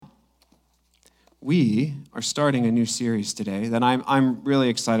we are starting a new series today that I'm really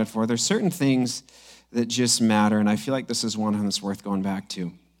excited for. There's certain things that just matter, and I feel like this is one that's worth going back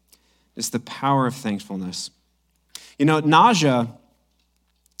to. It's the power of thankfulness. You know, nausea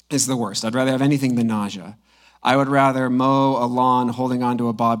is the worst. I'd rather have anything than nausea. I would rather mow a lawn holding onto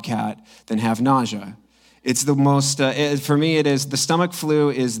a bobcat than have nausea. It's the most, for me, it is, the stomach flu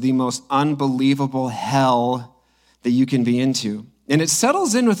is the most unbelievable hell that you can be into. And it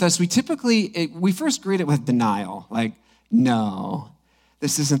settles in with us. We first greet it with denial. Like, no,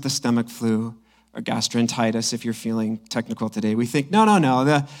 this isn't the stomach flu or gastroenteritis if you're feeling technical today. We think, no,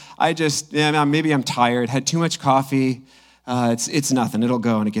 maybe I'm tired, had too much coffee. It's nothing, it'll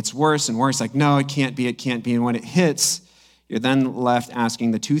go. And it gets worse and worse. Like, no, it can't be. And when it hits, you're then left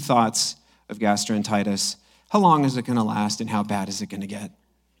asking the two thoughts of gastroenteritis. How long is it going to last and how bad is it going to get?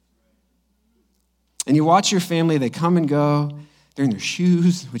 And you watch your family, they come and go. They're in their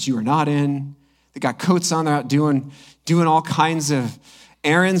shoes, which you are not in. They got coats on, they're out doing all kinds of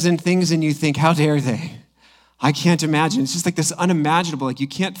errands and things, and you think, how dare they? I can't imagine. It's just like this unimaginable, like you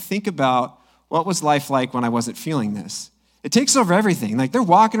can't think about what was life like when I wasn't feeling this. It takes over everything. Like they're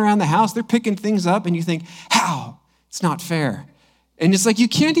walking around the house, they're picking things up, and you think, how? It's not fair. And it's like you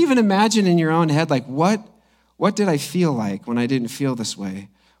can't even imagine in your own head, like what did I feel like when I didn't feel this way,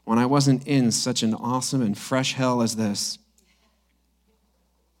 when I wasn't in such an awesome and fresh hell as this?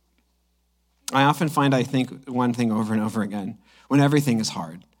 I often find I think one thing over and over again when everything is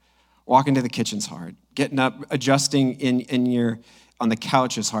hard. Walking to the kitchen's hard. Getting up, adjusting on the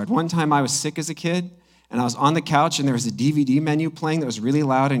couch is hard. One time I was sick as a kid, and I was on the couch, and there was a DVD menu playing that was really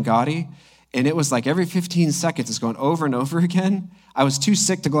loud and gaudy, and it was like every 15 seconds it's going over and over again. I was too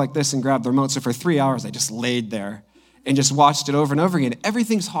sick to go like this and grab the remote, so for 3 hours I just laid there and just watched it over and over again.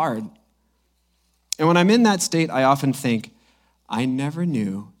 Everything's hard. And when I'm in that state, I often think, I never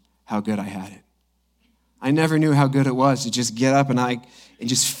knew how good I had it. I never knew how good it was to just get up and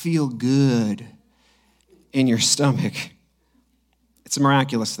just feel good in your stomach. It's a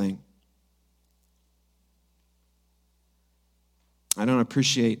miraculous thing. I don't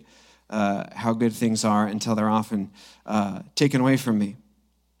appreciate how good things are until they're often taken away from me.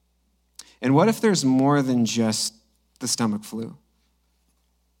 And what if there's more than just the stomach flu?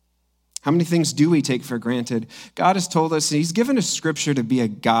 How many things do we take for granted? God has told us, he's given us scripture to be a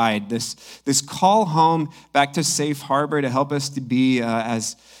guide, this call home back to safe harbor to help us to be,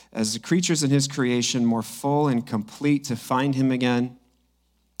 as creatures in his creation, more full and complete, to find him again.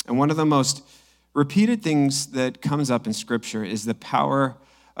 And one of the most repeated things that comes up in scripture is the power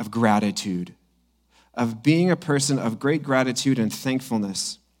of gratitude, of being a person of great gratitude and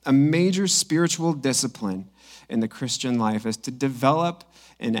thankfulness. A major spiritual discipline in the Christian life is to develop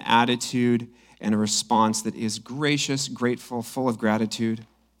an attitude and a response that is gracious, grateful, full of gratitude.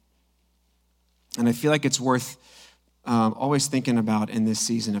 And I feel like it's worth always thinking about in this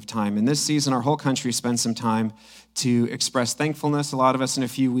season of time. In this season, our whole country spends some time to express thankfulness. A lot of us in a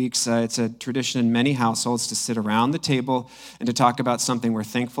few weeks, it's a tradition in many households to sit around the table and to talk about something we're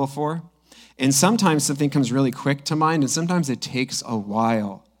thankful for. And sometimes something comes really quick to mind, and sometimes it takes a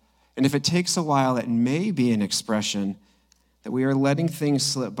while. And if it takes a while, it may be an expression that we are letting things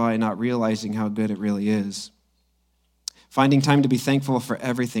slip by, not realizing how good it really is. Finding time to be thankful for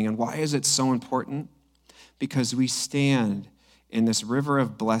everything. And why is it so important? Because we stand in this river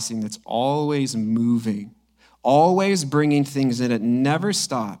of blessing that's always moving, always bringing things in. It never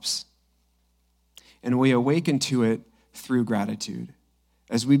stops. And we awaken to it through gratitude.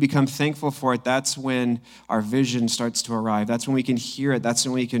 As we become thankful for it, that's when our vision starts to arrive. That's when we can hear it. That's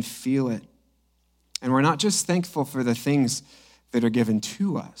when we can feel it. And we're not just thankful for the things that are given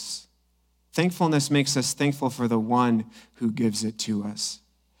to us. Thankfulness makes us thankful for the one who gives it to us.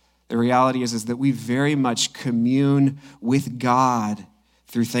 The reality is that we very much commune with God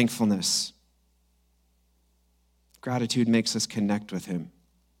through thankfulness. Gratitude makes us connect with him.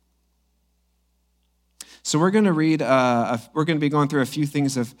 So we're going to we're going to be going through a few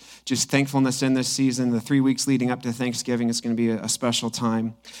things of just thankfulness in this season. The 3 weeks leading up to Thanksgiving, it's going to be a special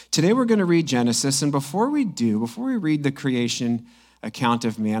time. Today we're going to read Genesis, and before we read the creation account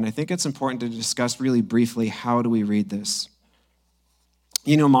of man, I think it's important to discuss really briefly, how do we read this?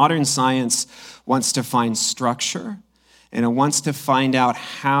 You know, modern science wants to find structure, and it wants to find out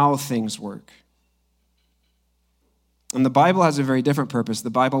how things work. And the Bible has a very different purpose. The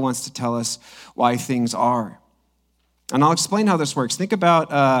Bible wants to tell us why things are. And I'll explain how this works. Think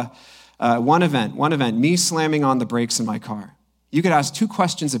about one event, me slamming on the brakes in my car. You could ask 2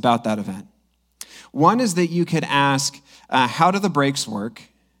 questions about that event. One is that you could ask, how do the brakes work?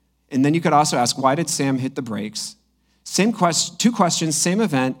 And then you could also ask, why did Sam hit the brakes? Two questions, same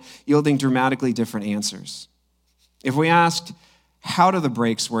event, yielding dramatically different answers. If we asked, how do the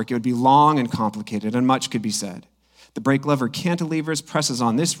brakes work? It would be long and complicated, and much could be said. The brake lever cantilevers, presses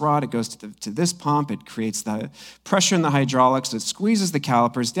on this rod, it goes to this pump, it creates the pressure in the hydraulics, it squeezes the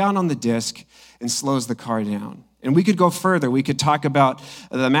calipers down on the disc and slows the car down. And we could go further. We could talk about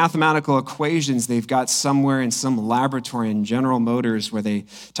the mathematical equations they've got somewhere in some laboratory in General Motors where they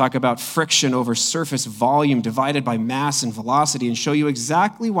talk about friction over surface volume divided by mass and velocity and show you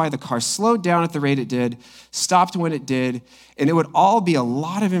exactly why the car slowed down at the rate it did, stopped when it did, and it would all be a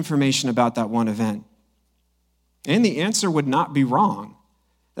lot of information about that one event. And the answer would not be wrong.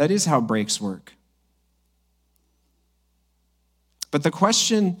 That is how brakes work. But the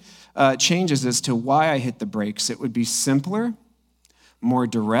question changes as to why I hit the brakes. It would be simpler, more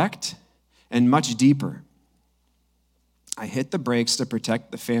direct, and much deeper. I hit the brakes to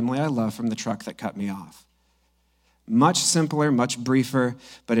protect the family I love from the truck that cut me off. Much simpler, much briefer,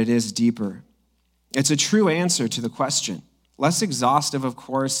 but it is deeper. It's a true answer to the question. Less exhaustive, of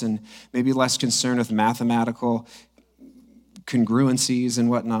course, and maybe less concerned with mathematical congruencies and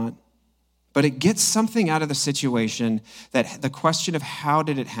whatnot. But it gets something out of the situation that the question of how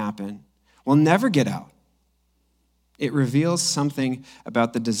did it happen will never get out. It reveals something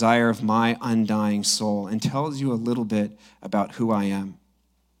about the desire of my undying soul and tells you a little bit about who I am.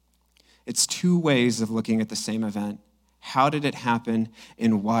 It's two ways of looking at the same event. How did it happen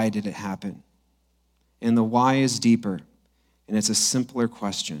and why did it happen? And the why is deeper, and it's a simpler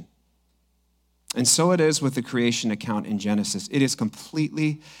question. And so it is with the creation account in Genesis. It is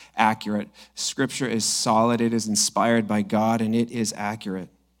completely accurate. Scripture is solid. It is inspired by God, and it is accurate.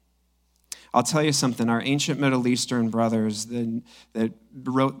 I'll tell you something. Our ancient Middle Eastern brothers that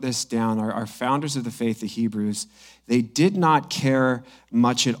wrote this down, our founders of the faith, the Hebrews, they did not care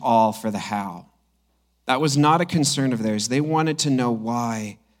much at all for the how. That was not a concern of theirs. They wanted to know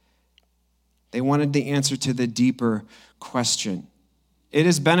why. They wanted the answer to the deeper question. It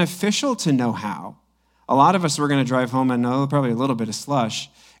is beneficial to know how. A lot of us, we're going to drive home and know probably a little bit of slush,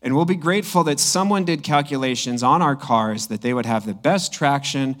 and we'll be grateful that someone did calculations on our cars that they would have the best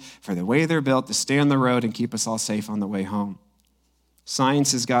traction for the way they're built to stay on the road and keep us all safe on the way home.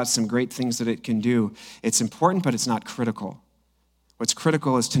 Science has got some great things that it can do. It's important, but it's not critical. What's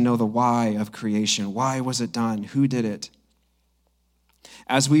critical is to know the why of creation. Why was it done? Who did it?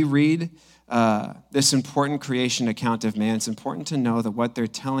 As we read this important creation account of man, it's important to know that what they're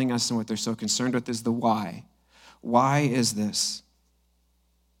telling us and what they're so concerned with is the why. Why is this?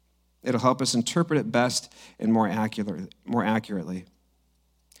 It'll help us interpret it best and more accurately.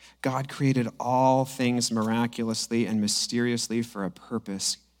 God created all things miraculously and mysteriously for a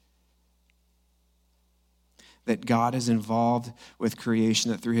purpose. That God is involved with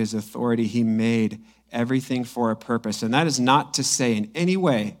creation, that through his authority he made everything for a purpose. And that is not to say in any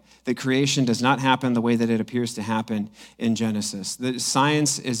way that creation does not happen the way that it appears to happen in Genesis. The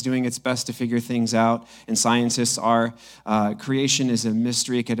science is doing its best to figure things out, and scientists are. Creation is a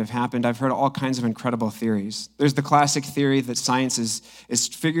mystery. It could have happened. I've heard all kinds of incredible theories. There's the classic theory that science is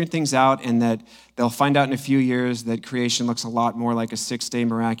figuring things out and that they'll find out in a few years that creation looks a lot more like a 6-day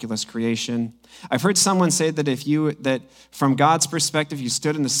miraculous creation. I've heard someone say that from God's perspective, you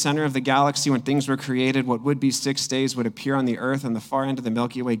stood in the center of the galaxy when things were created, what would be 6 days would appear on the earth, and the far end of the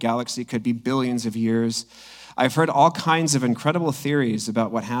Milky Way galaxy could be billions of years. I've heard all kinds of incredible theories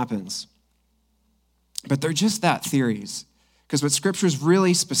about what happens. But they're just that, theories. Because what Scripture is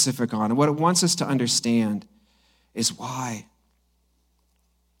really specific on and what it wants us to understand is why.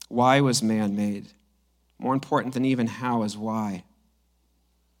 Why was man made? More important than even how is why.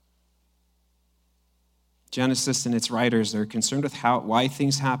 Genesis and its writers are concerned with why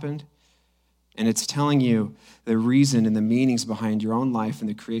things happened, and it's telling you the reason and the meanings behind your own life and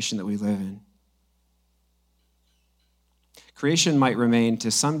the creation that we live in. Creation might remain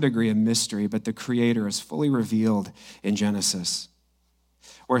to some degree a mystery, but the Creator is fully revealed in Genesis.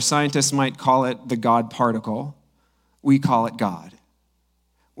 Where scientists might call it the God particle, we call it God.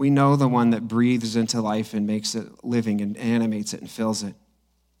 We know the one that breathes into life and makes it living and animates it and fills it.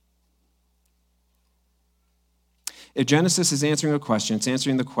 If Genesis is answering a question, it's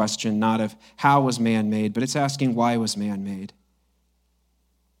answering the question not of how was man made, but it's asking why was man made.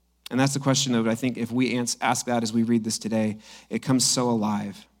 And that's the question that I think if we ask that as we read this today, it comes so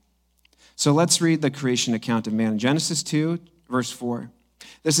alive. So let's read the creation account of man. Genesis 2, verse 4.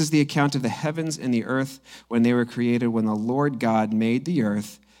 This is the account of the heavens and the earth when they were created, when the Lord God made the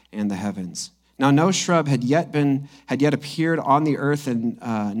earth and the heavens. Now, no shrub had yet appeared on the earth, and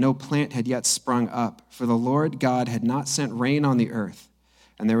no plant had yet sprung up, for the Lord God had not sent rain on the earth,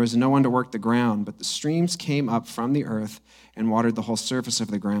 and there was no one to work the ground, but the streams came up from the earth and watered the whole surface of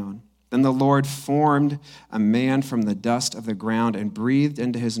the ground. Then the Lord formed a man from the dust of the ground and breathed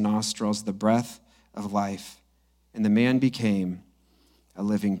into his nostrils the breath of life, and the man became a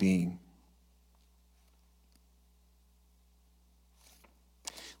living being.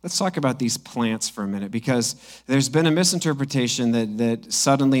 Let's talk about these plants for a minute, because there's been a misinterpretation that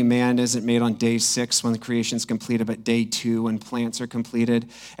suddenly man isn't made on day 6 when the creation is completed, but day 2 when plants are completed.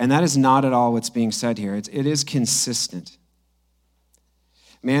 And that is not at all what's being said here. It is consistent.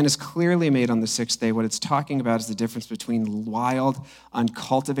 Man is clearly made on the 6th day. What it's talking about is the difference between wild,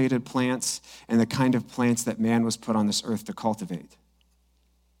 uncultivated plants and the kind of plants that man was put on this earth to cultivate.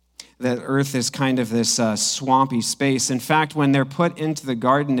 That earth is kind of this swampy space. In fact, when they're put into the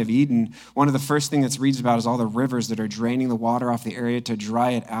Garden of Eden, one of the first things that's reads about is all the rivers that are draining the water off the area to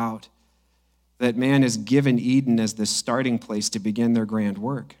dry it out. That man is given Eden as the starting place to begin their grand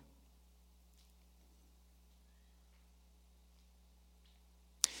work.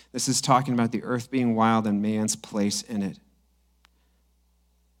 This is talking about the earth being wild and man's place in it.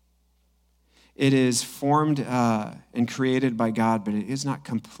 It is formed and created by God, but it is not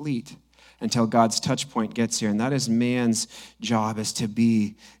complete until God's touch point gets here. And that is man's job, is to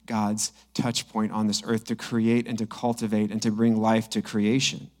be God's touch point on this earth, to create and to cultivate and to bring life to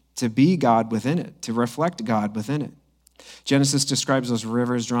creation, to be God within it, to reflect God within it. Genesis describes those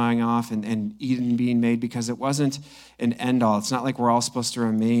rivers drying off and Eden being made because it wasn't an end-all. It's not like we're all supposed to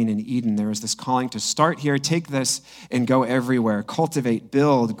remain in Eden. There was this calling to start here, take this, and go everywhere. Cultivate,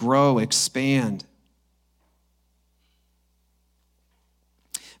 build, grow, expand.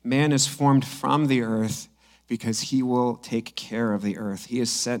 Man is formed from the earth because he will take care of the earth. He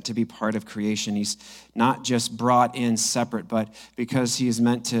is sent to be part of creation. He's not just brought in separate, but because he is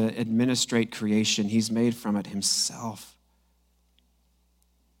meant to administrate creation, he's made from it himself.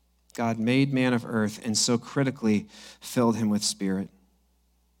 God made man of earth and so critically filled him with spirit.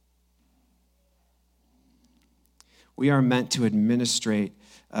 We are meant to administrate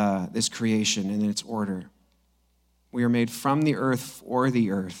this creation in its order. We are made from the earth for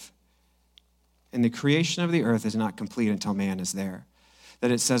the earth. And the creation of the earth is not complete until man is there. That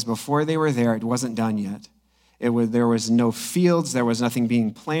it says before they were there, it wasn't done yet. There was no fields, there was nothing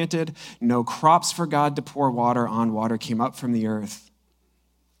being planted, no crops for God to pour water on. Water came up from the earth.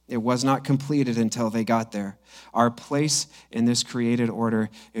 It was not completed until they got there. Our place in this created order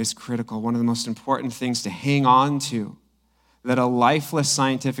is critical. One of the most important things to hang on to, that a lifeless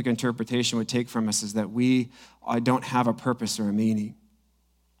scientific interpretation would take from us, is that we don't have a purpose or a meaning.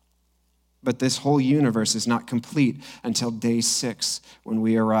 But this whole universe is not complete until day 6 when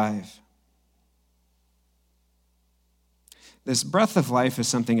we arrive. This breath of life is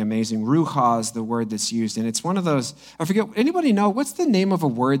something amazing. Ruha is the word that's used, and it's one of those, I forget, anybody know, what's the name of a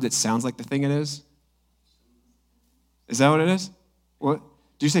word that sounds like the thing it is? Is that what it is? What?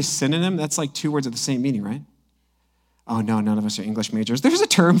 Did you say synonym? That's like 2 words of the same meaning, right? Oh no, none of us are English majors. There's a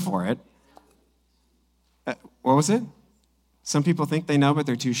term for it. What was it? Some people think they know, but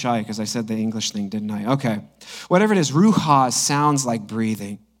they're too shy because I said the English thing, didn't I? Okay. Whatever it is, ruha sounds like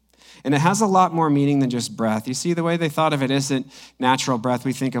breathing. And it has a lot more meaning than just breath. You see, the way they thought of it isn't natural breath.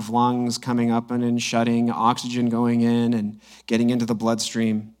 We think of lungs coming up and shutting, oxygen going in and getting into the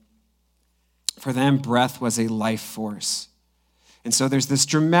bloodstream. For them, breath was a life force. And so there's this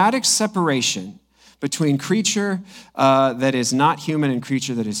dramatic separation between creature that is not human and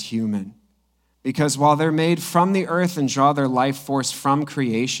creature that is human. Because while they're made from the earth and draw their life force from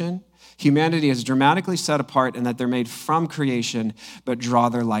creation, humanity is dramatically set apart in that they're made from creation, but draw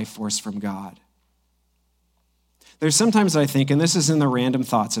their life force from God. There's sometimes I think, and this is in the random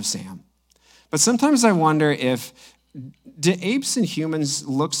thoughts of Sam, but sometimes I wonder if, do apes and humans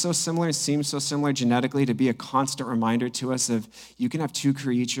look so similar and seem so similar genetically to be a constant reminder to us of you can have 2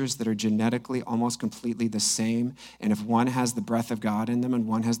 creatures that are genetically almost completely the same, and if one has the breath of God in them and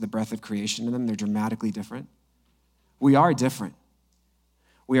one has the breath of creation in them, they're dramatically different? We are different.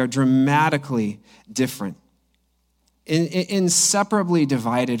 We are dramatically different, inseparably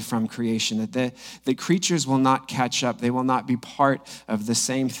divided from creation, that the creatures will not catch up. They will not be part of the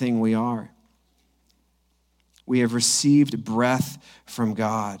same thing we are. We have received breath from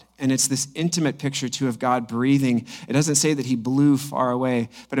God. And it's this intimate picture, too, of God breathing. It doesn't say that he blew far away,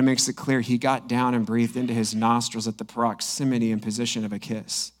 but it makes it clear he got down and breathed into his nostrils at the proximity and position of a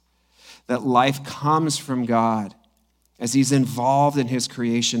kiss. That life comes from God as he's involved in his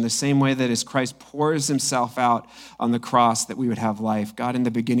creation, the same way that as Christ pours himself out on the cross that we would have life. God in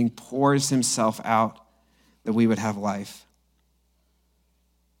the beginning pours himself out that we would have life.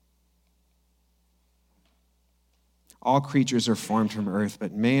 All creatures are formed from earth,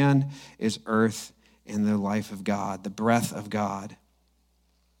 but man is earth in the life of God, the breath of God.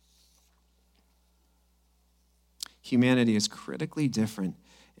 Humanity is critically different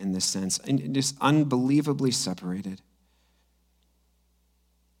in this sense, and just unbelievably separated.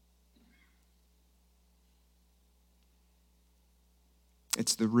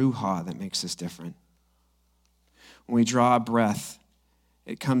 It's the Ruha that makes us different. When we draw a breath,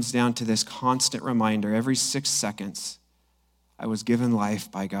 it comes down to this constant reminder every 6 seconds, I was given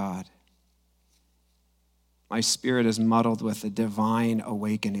life by God. My spirit is muddled with a divine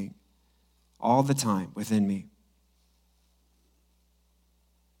awakening all the time within me.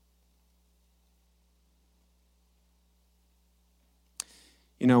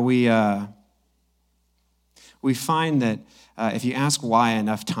 You know, we find that if you ask why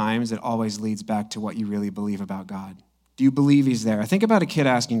enough times, it always leads back to what you really believe about God. Do you believe he's there? Think about a kid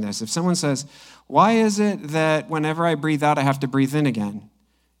asking this. If someone says, why is it that whenever I breathe out, I have to breathe in again?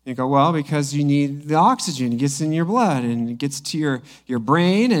 You go, well, because you need the oxygen. It gets in your blood, and it gets to your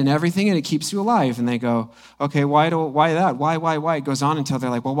brain and everything, and it keeps you alive. And they go, okay, why that? Why? It goes on until they're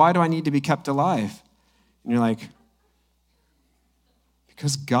like, well, why do I need to be kept alive? And you're like,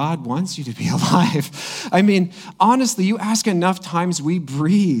 because God wants you to be alive. I mean, honestly, you ask enough times, we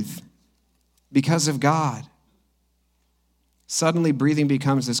breathe because of God. Suddenly, breathing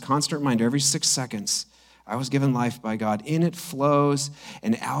becomes this constant reminder every 6 seconds. I was given life by God. In it flows,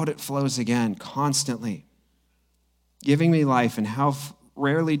 and out it flows again, constantly, giving me life. And how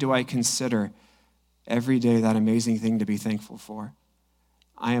rarely do I consider every day that amazing thing to be thankful for?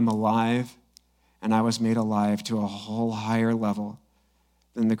 I am alive, and I was made alive to a whole higher level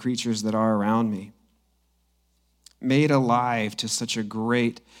than the creatures that are around me. Made alive to such a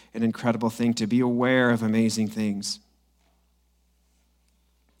great and incredible thing, to be aware of amazing things.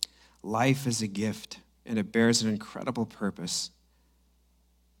 Life is a gift, and it bears an incredible purpose.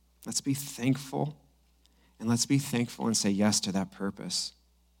 Let's be thankful, and let's be thankful and say yes to that purpose.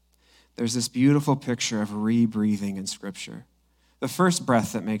 There's this beautiful picture of rebreathing in Scripture. The first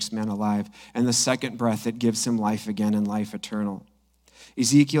breath that makes man alive, and the second breath that gives him life again and life eternal.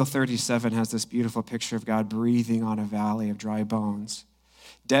 Ezekiel 37 has this beautiful picture of God breathing on a valley of dry bones.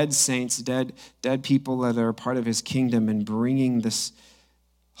 Dead saints, dead people that are part of his kingdom, and bringing this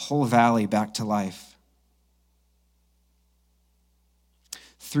whole valley back to life.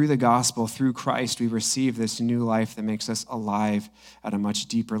 Through the gospel, through Christ, we receive this new life that makes us alive at a much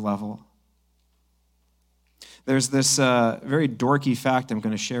deeper level. There's this very dorky fact I'm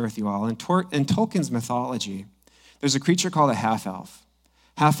going to share with you all. In Tolkien's mythology, there's a creature called a half-elf.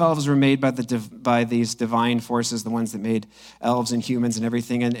 Half-elves were made by these divine forces, the ones that made elves and humans and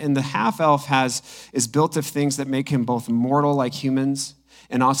everything. And the half-elf is built of things that make him both mortal like humans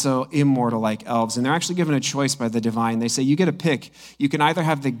and also immortal like elves. And they're actually given a choice by the divine. They say, you get a pick. You can either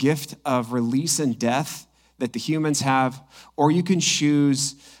have the gift of release and death that the humans have, or you can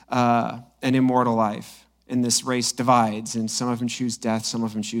choose an immortal life. And this race divides, and some of them choose death, some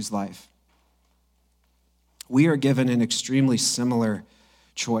of them choose life. We are given an extremely similar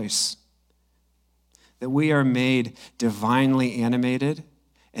choice, that we are made divinely animated,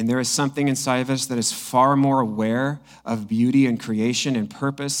 and there is something inside of us that is far more aware of beauty and creation and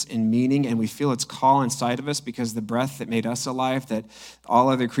purpose and meaning, and we feel its call inside of us because the breath that made us alive that all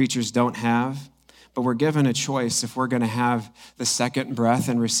other creatures don't have. But we're given a choice if we're going to have the second breath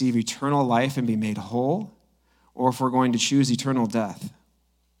and receive eternal life and be made whole, or if we're going to choose eternal death.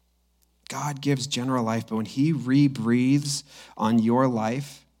 God gives general life, but when he rebreathes on your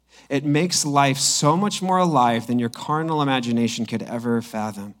life, it makes life so much more alive than your carnal imagination could ever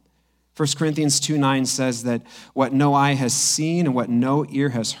fathom. 1 Corinthians 2:9 says that what no eye has seen and what no ear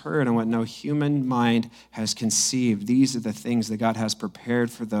has heard and what no human mind has conceived, these are the things that God has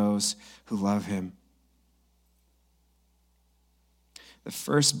prepared for those who love him. The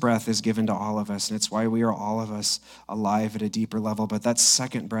first breath is given to all of us, and it's why we are all of us alive at a deeper level, but that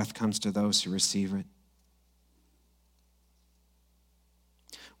second breath comes to those who receive it.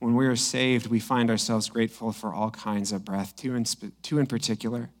 When we are saved, we find ourselves grateful for all kinds of breath, two in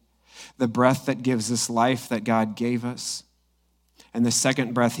particular. The breath that gives us life that God gave us, and the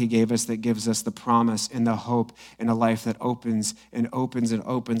second breath he gave us that gives us the promise and the hope in a life that opens and opens and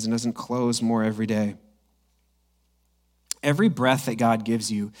opens and doesn't close more every day. Every breath that God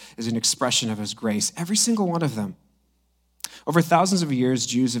gives you is an expression of his grace, every single one of them. Over thousands of years,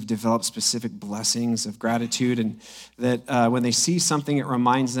 Jews have developed specific blessings of gratitude, and that when they see something, it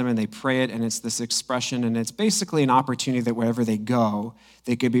reminds them, and they pray it, and it's this expression, and it's basically an opportunity that wherever they go,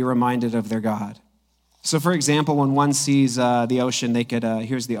 they could be reminded of their God. So, for example, when one sees the ocean, they could,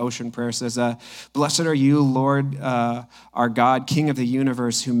 here's the ocean prayer, says, "Blessed are you, Lord, our God, King of the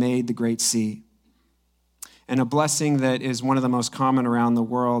universe, who made the great sea." And a blessing that is one of the most common around the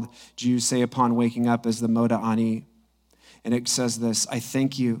world, Jews say upon waking up, is the Moda Ani. And it says this: "I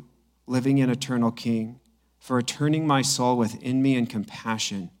thank you, living and eternal King, for returning my soul within me in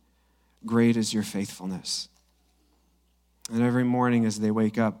compassion. Great is your faithfulness." And every morning as they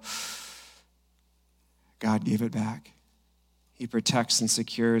wake up, God gave it back. He protects and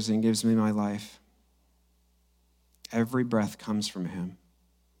secures and gives me my life. Every breath comes from him.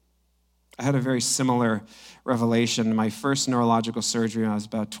 I had a very similar revelation. My first neurological surgery, when I was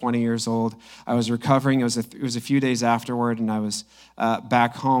about 20 years old, I was recovering. It was a few days afterward, and I was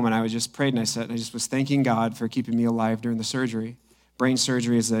back home, and I just prayed, and I just was thanking God for keeping me alive during the surgery. Brain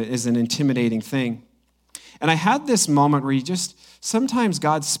surgery is an intimidating thing. And I had this moment where sometimes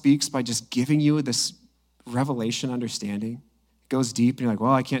God speaks by just giving you this revelation understanding. It goes deep, and you're like,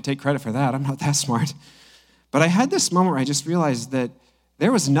 well, I can't take credit for that. I'm not that smart. But I had this moment where I just realized that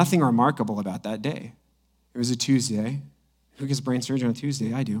there was nothing remarkable about that day. It was a Tuesday. Who gets brain surgery on a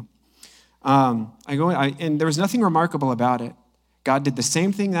Tuesday? I do. And there was nothing remarkable about it. God did the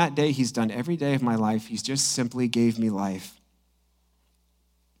same thing that day he's done every day of my life. He's just simply gave me life.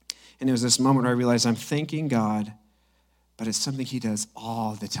 And it was this moment where I realized I'm thanking God, but it's something he does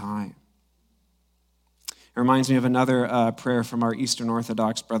all the time. It reminds me of another prayer from our Eastern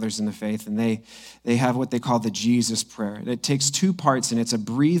Orthodox brothers in the faith, and they have what they call the Jesus prayer. It takes two parts, and it's a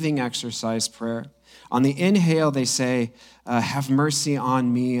breathing exercise prayer. On the inhale, they say, "Have mercy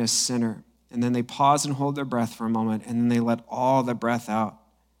on me, a sinner." And then they pause and hold their breath for a moment, and then they let all the breath out.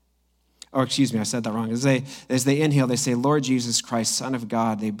 Oh, excuse me, I said that wrong. As they inhale, they say, "Lord Jesus Christ, Son of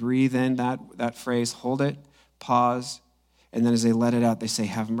God." They breathe in that phrase, hold it, pause, and then as they let it out, they say,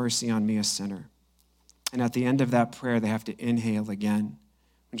 "Have mercy on me, a sinner." And at the end of that prayer, they have to inhale again,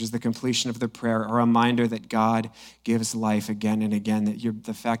 which is the completion of the prayer, a reminder that God gives life again and again, that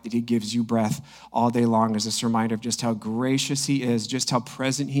the fact that he gives you breath all day long is this reminder of just how gracious he is, just how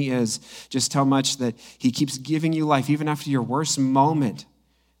present he is, just how much that he keeps giving you life. Even after your worst moment,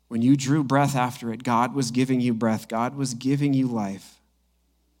 when you drew breath after it, God was giving you breath. God was giving you life.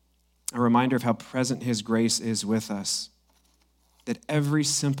 A reminder of how present his grace is with us. That every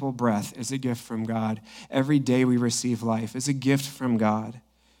simple breath is a gift from God. Every day we receive life is a gift from God.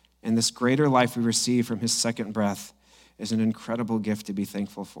 And this greater life we receive from his second breath is an incredible gift to be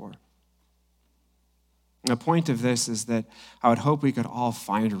thankful for. The point of this is that I would hope we could all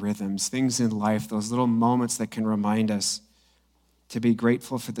find rhythms, things in life, those little moments that can remind us to be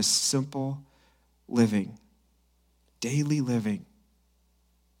grateful for the simple living, daily living,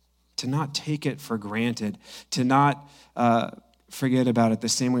 to not take it for granted, to not forget about it the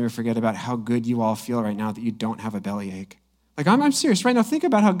same way we forget about how good you all feel right now that you don't have a bellyache. Like, I'm serious right now. Think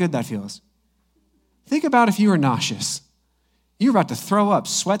about how good that feels. Think about if you were nauseous. You're about to throw up.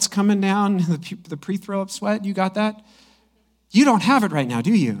 Sweat's coming down, the pre-throw up sweat. You got that? You don't have it right now,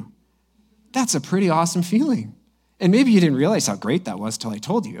 do you? That's a pretty awesome feeling. And maybe you didn't realize how great that was till I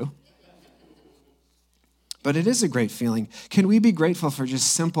told you. But it is a great feeling. Can we be grateful for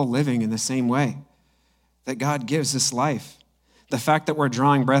just simple living in the same way that God gives us life? The fact that we're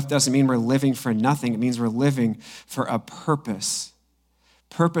drawing breath doesn't mean we're living for nothing. It means we're living for a purpose.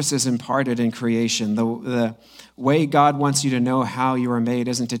 Purpose is imparted in creation. The way God wants you to know how you are made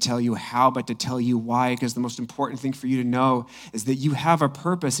isn't to tell you how, but to tell you why, because the most important thing for you to know is that you have a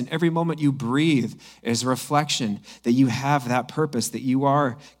purpose, and every moment you breathe is a reflection that you have that purpose, that you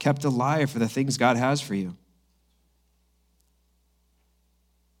are kept alive for the things God has for you.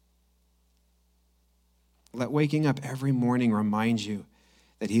 Let waking up every morning remind you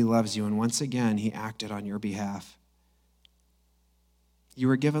that he loves you, and once again, he acted on your behalf. You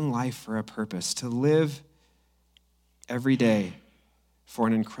were given life for a purpose, to live every day for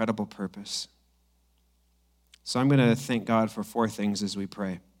an incredible purpose. So I'm going to thank God for 4 things as we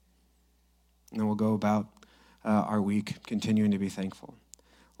pray. And then we'll go about our week continuing to be thankful.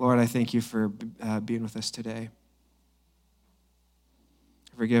 Lord, I thank you for being with us today,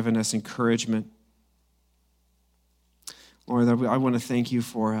 for giving us encouragement. Lord, I want to thank you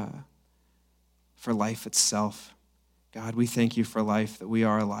for life itself. God, we thank you for life, that we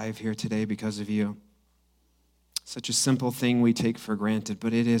are alive here today because of you. Such a simple thing we take for granted,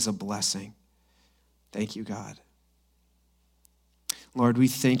 but it is a blessing. Thank you, God. Lord, we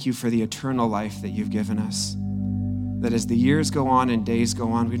thank you for the eternal life that you've given us, that as the years go on and days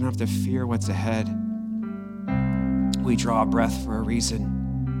go on, we don't have to fear what's ahead. We draw a breath for a reason.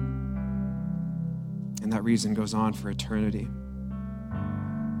 And that reason goes on for eternity.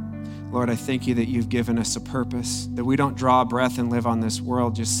 Lord, I thank you that you've given us a purpose, that we don't draw a breath and live on this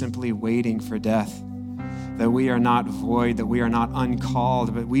world just simply waiting for death, that we are not void, that we are not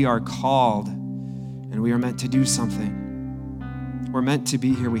uncalled, but we are called and we are meant to do something. We're meant to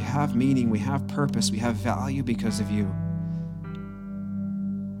be here. We have meaning, we have purpose, we have value because of you.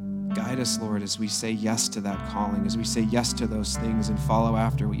 Guide us, Lord, as we say yes to that calling, as we say yes to those things and follow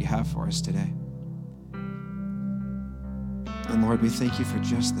after what you have for us today. And Lord, we thank you for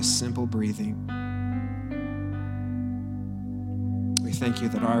just the simple breathing. We thank you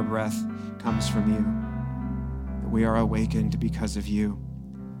that our breath comes from you, that we are awakened because of you,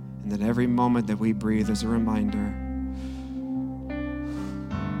 and that every moment that we breathe is a reminder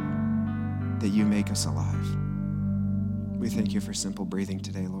that you make us alive. We thank you for simple breathing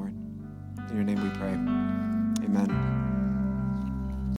today, Lord. In your name we pray. Amen.